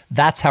people.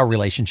 That's how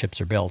relationships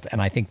are built.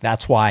 And I think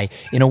that's why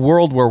in a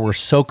world where we're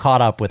so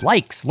caught up with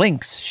likes,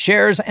 links,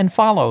 shares, and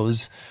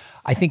follows,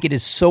 I think it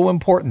is so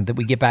important that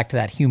we get back to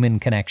that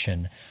human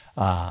connection,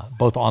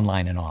 both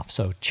online and off.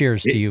 So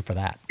cheers to you for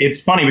that. It's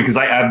funny because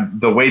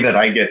the way that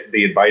I get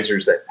the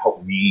advisors that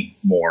help me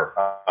more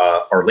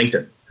are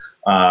LinkedIn.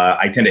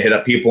 I tend to hit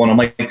up people and I'm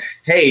like,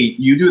 hey,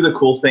 you do the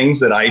cool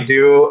things that I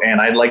do, and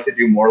I'd like to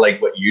do more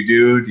like what you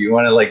do. Do you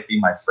want to like be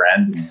my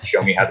friend and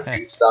show me how to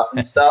do stuff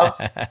and stuff?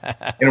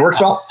 And it works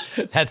well.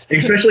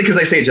 Especially because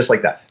I say it just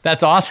like that.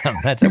 That's awesome.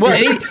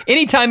 Well,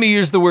 anytime you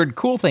use the word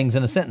cool things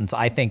in a sentence,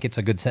 I think it's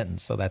a good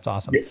sentence. So that's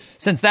awesome. Yeah.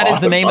 Since that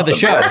is the name of the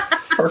show.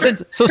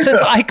 Since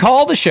I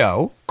call the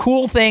show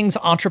Cool Things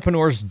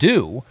Entrepreneurs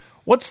Do,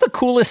 what's the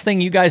coolest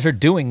thing you guys are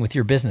doing with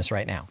your business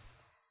right now?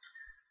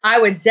 I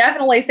would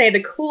definitely say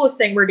the coolest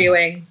thing we're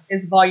doing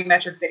is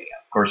volumetric video.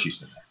 Of course you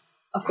said that.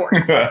 Of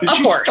course.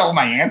 She stole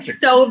my answer.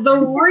 So the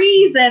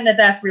reason that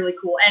that's really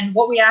cool, and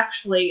what we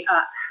actually,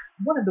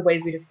 one of the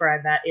ways we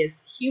describe that is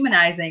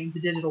humanizing the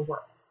digital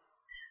world.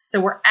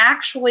 So we're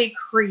actually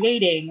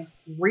creating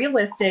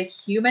realistic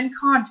human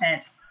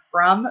content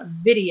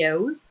from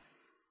videos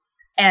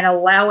and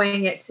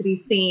allowing it to be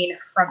seen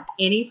from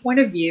any point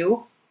of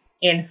view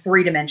in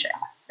 3 dimensions.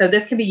 So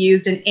this can be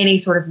used in any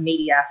sort of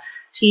media.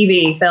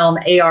 TV, film,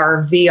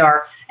 AR,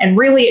 VR, and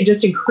really it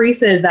just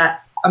increases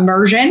that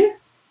immersion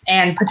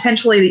and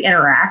potentially the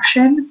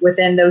interaction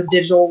within those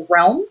digital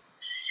realms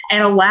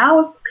and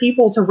allows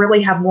people to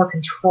really have more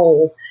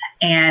control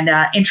and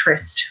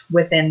interest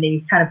within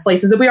these kind of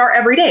places that we are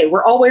every day.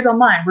 We're always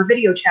online. We're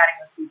video chatting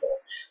with people.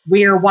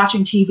 We're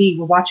watching TV.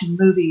 We're watching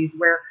movies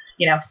where,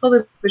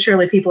 slowly but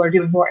surely people are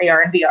doing more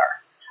AR and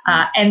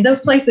VR. And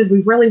those places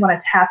we really want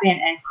to tap in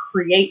and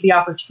create the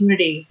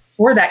opportunity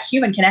for that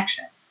human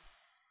connection.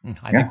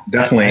 Yeah,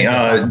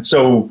 definitely.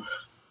 So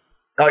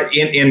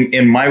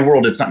in my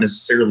world, it's not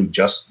necessarily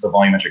just the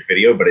volumetric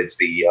video, but it's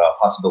the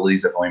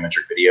possibilities that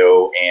volumetric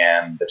video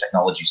and the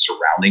technology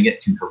surrounding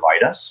it can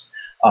provide us.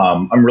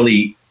 I'm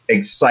really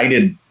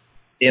excited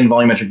in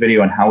volumetric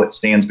video and how it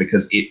stands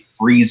because it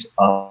frees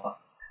up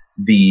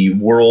the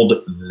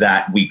world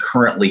that we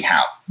currently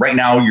have. Right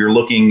now, you're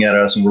looking at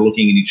us and we're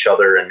looking at each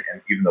other, and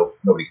even though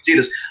nobody can see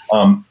this,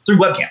 through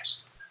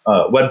webcams.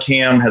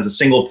 Webcam has a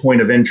single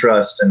point of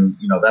interest, and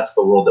that's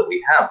the world that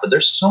we have. But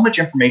there's so much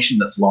information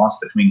that's lost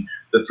between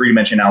the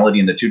 3-dimensionality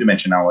and the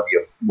 2-dimensionality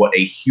of what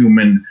a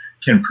human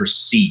can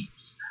perceive.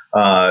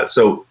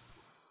 So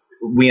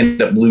we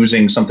end up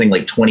losing something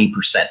like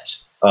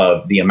 20%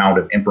 of the amount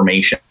of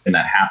information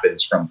that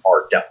happens from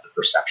our depth of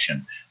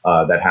perception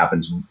that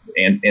happens.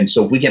 And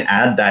so if we can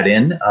add that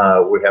in,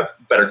 we have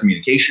better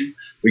communication.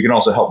 We can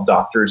also help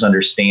doctors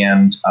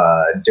understand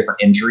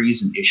different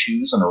injuries and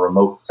issues in a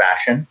remote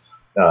fashion.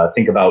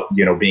 Think about,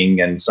 being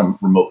in some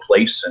remote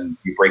place and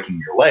you breaking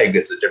your leg.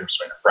 It's the difference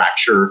between a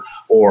fracture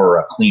or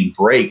a clean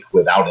break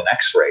without an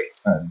x-ray.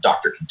 A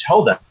doctor can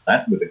tell that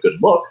with a good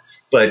look,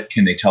 but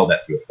can they tell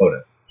that through a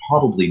photo?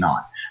 Probably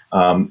not.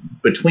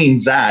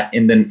 Between that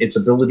and then its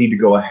ability to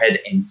go ahead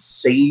and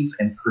save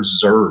and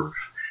preserve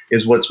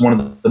is what's one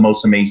of the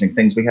most amazing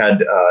things. We had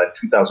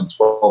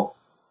 2012,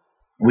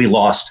 we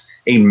lost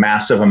a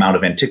massive amount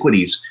of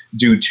antiquities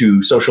due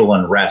to social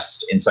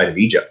unrest inside of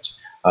Egypt.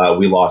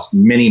 We lost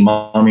many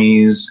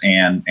mummies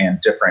and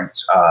different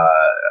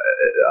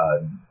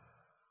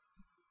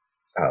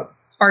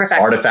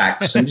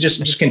artifacts and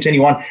just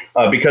continue on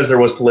because there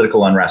was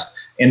political unrest.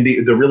 And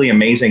the really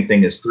amazing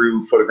thing is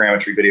through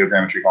photogrammetry,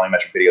 videogrammetry,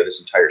 volumetric video, this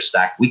entire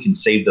stack, we can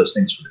save those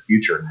things for the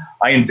future.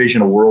 I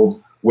envision a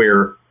world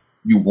where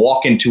you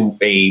walk into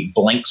a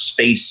blank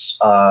space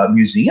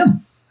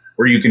museum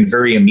where you can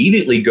very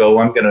immediately go,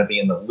 I'm going to be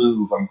in the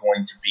Louvre, I'm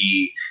going to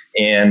be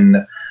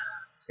in...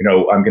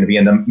 I'm going to be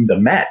in the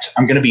Met.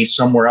 I'm going to be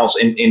somewhere else.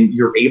 And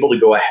you're able to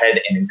go ahead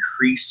and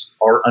increase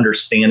our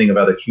understanding of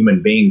other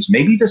human beings.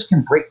 Maybe this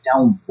can break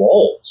down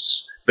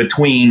walls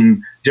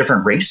between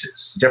different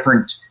races,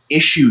 different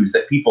issues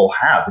that people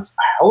have. It's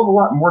a hell of a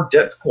lot more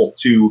difficult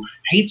to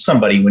hate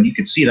somebody when you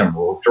can see them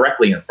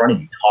directly in front of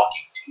you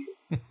talking to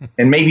you.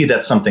 And maybe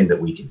that's something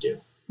that we can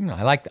do.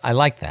 I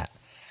like that.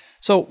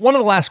 So one of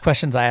the last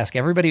questions I ask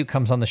everybody who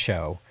comes on the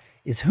show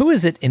is, who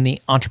is it in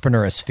the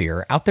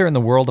entrepreneurosphere, out there in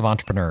the world of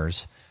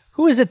entrepreneurs,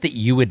 who is it that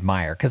you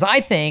admire? Because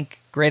I think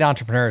great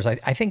entrepreneurs,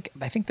 I think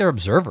they're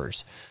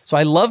observers. So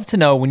I love to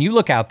know, when you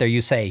look out there,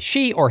 you say,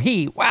 she or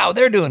he, wow,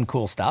 they're doing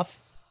cool stuff.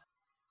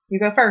 You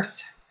go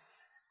first.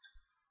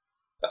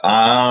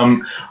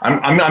 I'm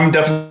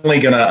definitely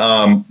going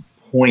to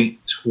point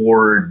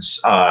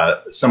towards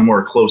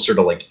somewhere closer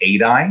to like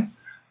ADI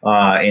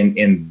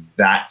in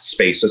that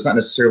space. So it's not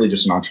necessarily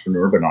just an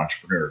entrepreneur, but an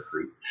entrepreneur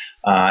group.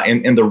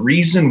 And the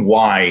reason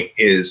why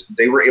is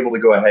they were able to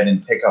go ahead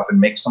and pick up and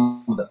make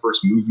some of the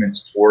first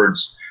movements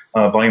towards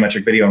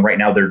volumetric video. And right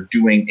now they're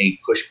doing a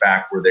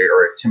pushback where they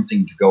are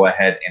attempting to go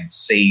ahead and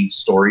save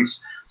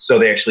stories. So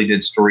they actually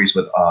did stories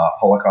with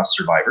Holocaust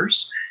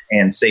survivors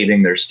and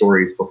saving their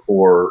stories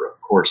before,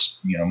 of course,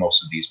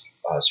 most of these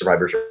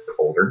survivors are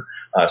older,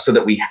 so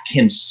that we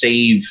can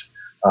save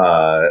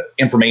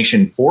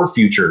information for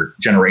future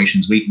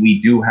generations.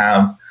 We do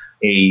have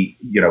a,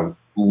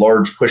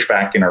 large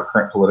pushback in our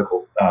current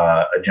political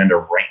agenda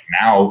right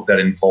now that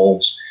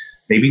involves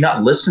maybe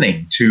not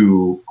listening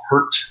to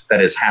hurt that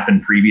has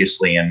happened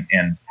previously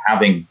and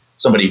having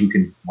somebody who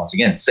can, once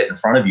again, sit in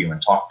front of you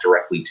and talk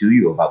directly to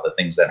you about the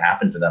things that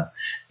happen to them,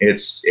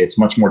 it's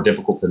much more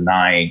difficult to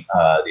deny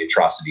the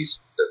atrocities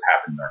that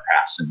happened in their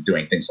past, and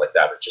doing things like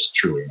that are just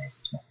truly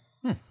amazing to me.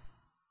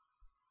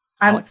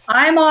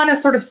 I'm on a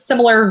sort of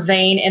similar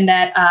vein in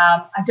that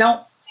I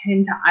don't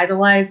tend to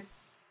idolize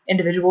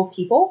individual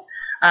people.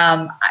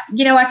 I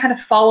kind of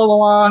follow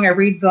along. I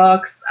read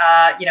books.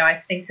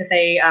 I think that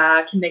they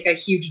can make a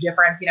huge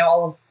difference.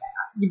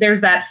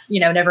 There's that,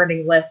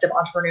 never-ending list of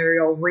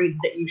entrepreneurial reads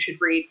that you should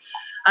read.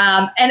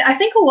 And I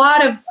think a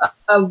lot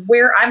of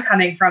where I'm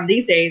coming from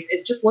these days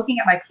is just looking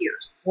at my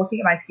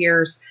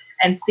peers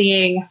and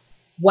seeing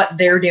what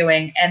they're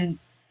doing, and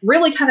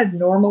really kind of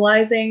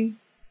normalizing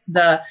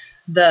the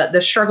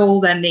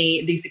struggles and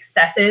the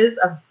successes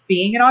of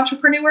being an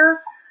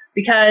entrepreneur,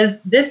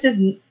 because this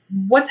is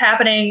what's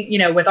happening,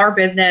 with our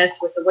business,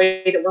 with the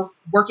way that we're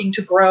working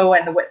to grow,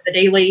 and the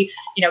daily,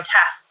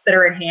 tasks that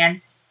are in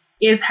hand,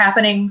 is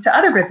happening to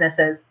other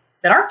businesses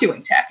that aren't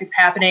doing tech. It's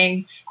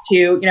happening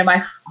to,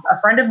 a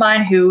friend of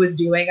mine who is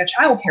doing a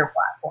childcare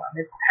platform.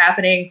 It's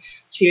happening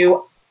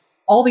to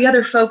all the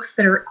other folks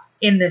that are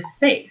in this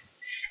space.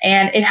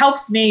 And it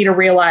helps me to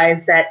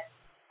realize that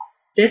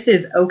this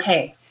is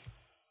okay.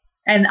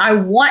 And I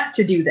want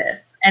to do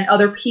this, and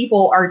other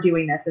people are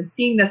doing this, and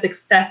seeing the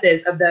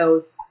successes of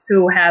those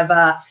who have,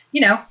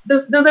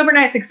 those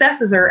overnight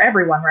successes are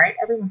everyone, right?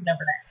 Everyone's an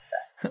overnight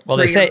success. Well,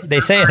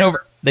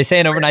 they say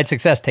an overnight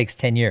success takes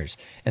 10 years.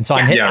 And so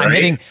I'm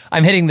hitting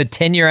the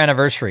 10-year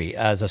anniversary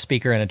as a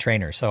speaker and a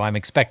trainer. So I'm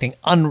expecting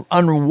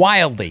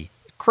unwildly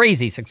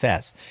crazy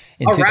success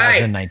in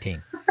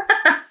 2019.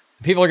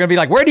 People are going to be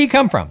like, where do you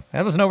come from?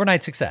 That was an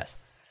overnight success.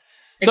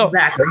 So,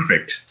 exactly.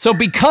 Perfect. So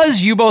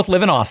because you both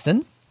live in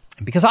Austin,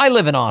 because I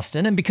live in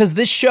Austin, and because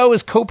this show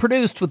is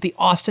co-produced with the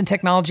Austin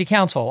Technology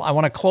Council, I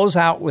want to close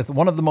out with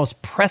one of the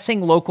most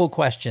pressing local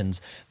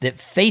questions that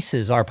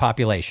faces our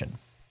population.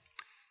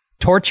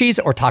 Torchy's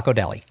or Taco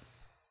Deli?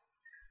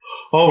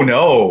 Oh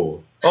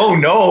no.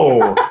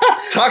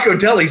 Taco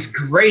Deli's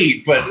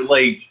great, but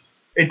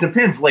it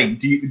depends.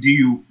 Do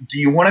you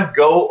want to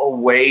go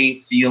away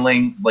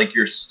feeling like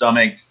your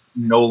stomach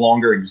no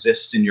longer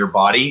exists in your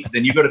body?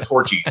 Then you go to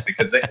Torchy's,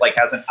 because it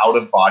has an out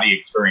of body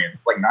experience.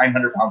 It's like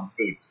 900 pounds of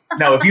food.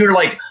 Now, if you're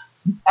like,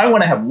 I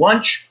want to have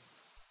lunch,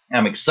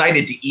 I'm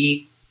excited to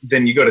eat,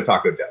 then you go to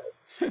Taco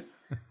Deli.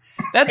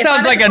 That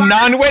sounds like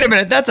wait a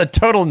minute, that's a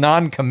total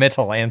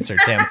non-committal answer,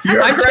 Tim.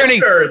 I'm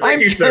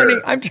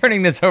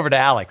turning this over to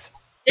Alex.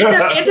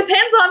 It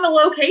depends on the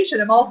location.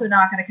 I'm also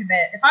not going to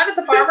commit. If I'm at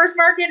the farmer's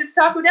market, it's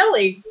Taco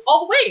Deli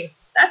all the way.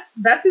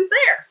 That's who's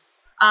there.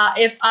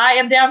 If I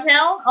am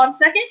downtown on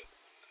 2nd,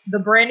 the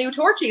brand new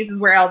Torchy's is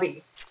where I'll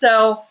be.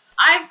 So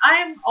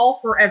I'm all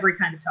for every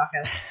kind of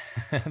taco.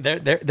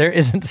 There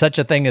isn't such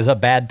a thing as a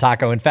bad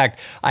taco. In fact,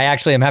 I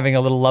actually am having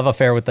a little love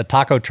affair with the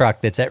taco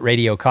truck that's at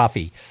Radio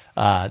Coffee.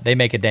 They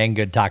make a dang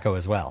good taco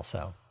as well.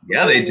 So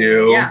yeah, they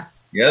do. Yeah,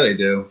 they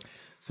do.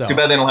 So too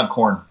bad they don't have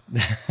corn.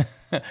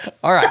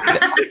 All right,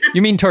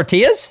 you mean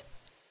tortillas?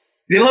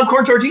 They don't have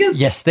corn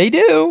tortillas? Yes, they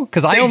do.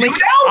 Because I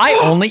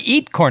only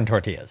eat corn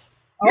tortillas.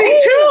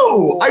 Me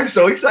too. I'm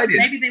so excited.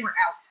 Maybe they were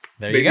out.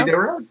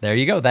 There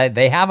you go.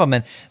 They have them,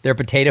 and their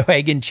potato,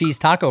 egg, and cheese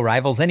taco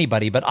rivals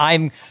anybody. But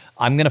I'm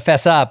going to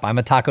fess up. I'm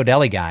a Taco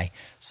Deli guy.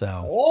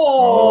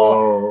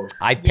 So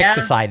I picked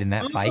a side in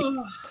that fight.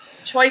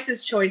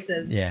 Choices.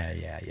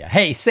 Yeah.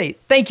 Hey,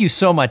 thank you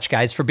so much,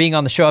 guys, for being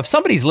on the show. If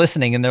somebody's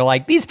listening and they're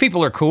like, these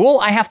people are cool,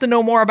 I have to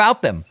know more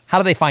about them. How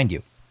do they find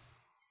you?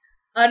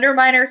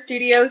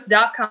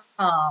 Underminerstudios.com.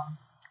 Awesome.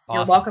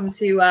 You're welcome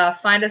to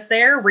find us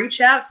there.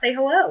 Reach out, say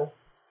hello.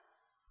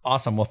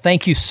 Awesome. Well,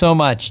 thank you so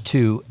much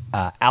to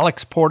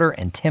Alex Porter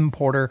and Tim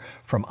Porter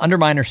from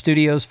Underminer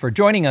Studios for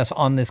joining us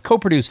on this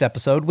co-produced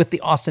episode with the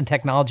Austin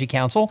Technology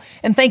Council.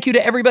 And thank you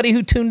to everybody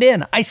who tuned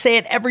in. I say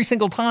it every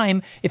single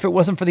time. If it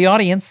wasn't for the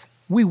audience,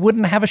 we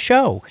wouldn't have a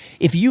show.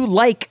 If you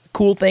like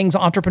cool things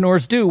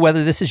entrepreneurs do,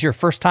 whether this is your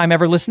first time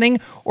ever listening,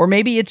 or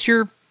maybe it's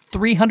your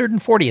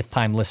 340th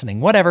time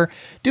listening, whatever,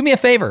 do me a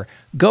favor.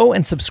 Go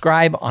and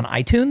subscribe on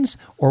iTunes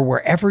or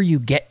wherever you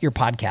get your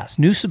podcasts.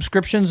 New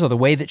subscriptions are the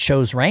way that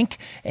shows rank,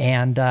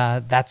 and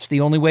that's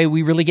the only way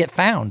we really get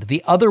found.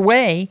 The other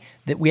way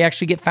that we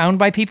actually get found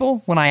by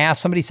people, when I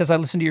ask somebody says, I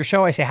listened to your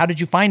show, I say, how did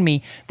you find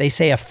me? They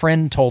say, a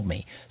friend told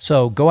me.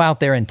 So go out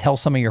there and tell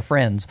some of your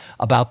friends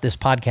about this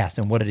podcast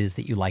and what it is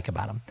that you like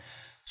about them.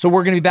 So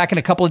we're going to be back in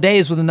a couple of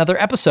days with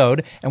another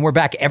episode, and we're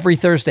back every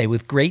Thursday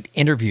with great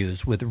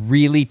interviews with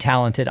really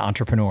talented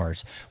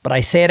entrepreneurs. But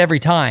I say it every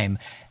time,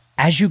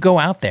 as you go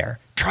out there,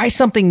 try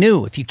something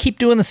new. If you keep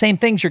doing the same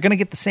things, you're going to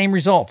get the same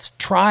results.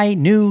 Try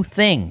new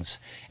things.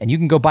 And you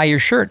can go buy your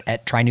shirt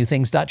at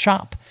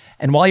trynewthings.shop.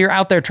 And while you're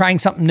out there trying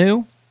something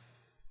new,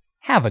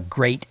 have a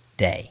great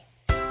day.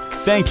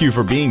 Thank you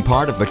for being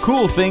part of the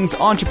Cool Things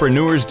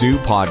Entrepreneurs Do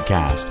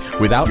podcast.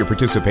 Without your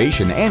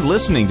participation and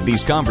listening to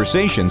these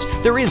conversations,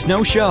 there is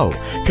no show.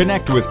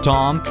 Connect with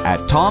Tom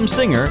at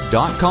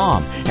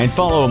tomsinger.com and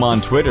follow him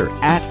on Twitter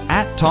at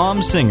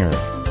 @TomSinger.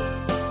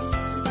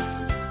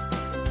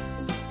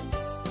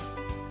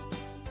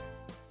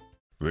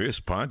 This This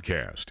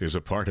podcast is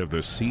a part of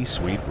the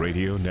C-Suite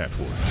Radio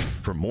Network.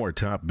 For more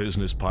top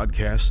business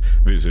podcasts,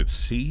 visit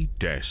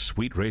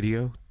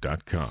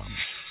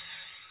c-suiteradio.com.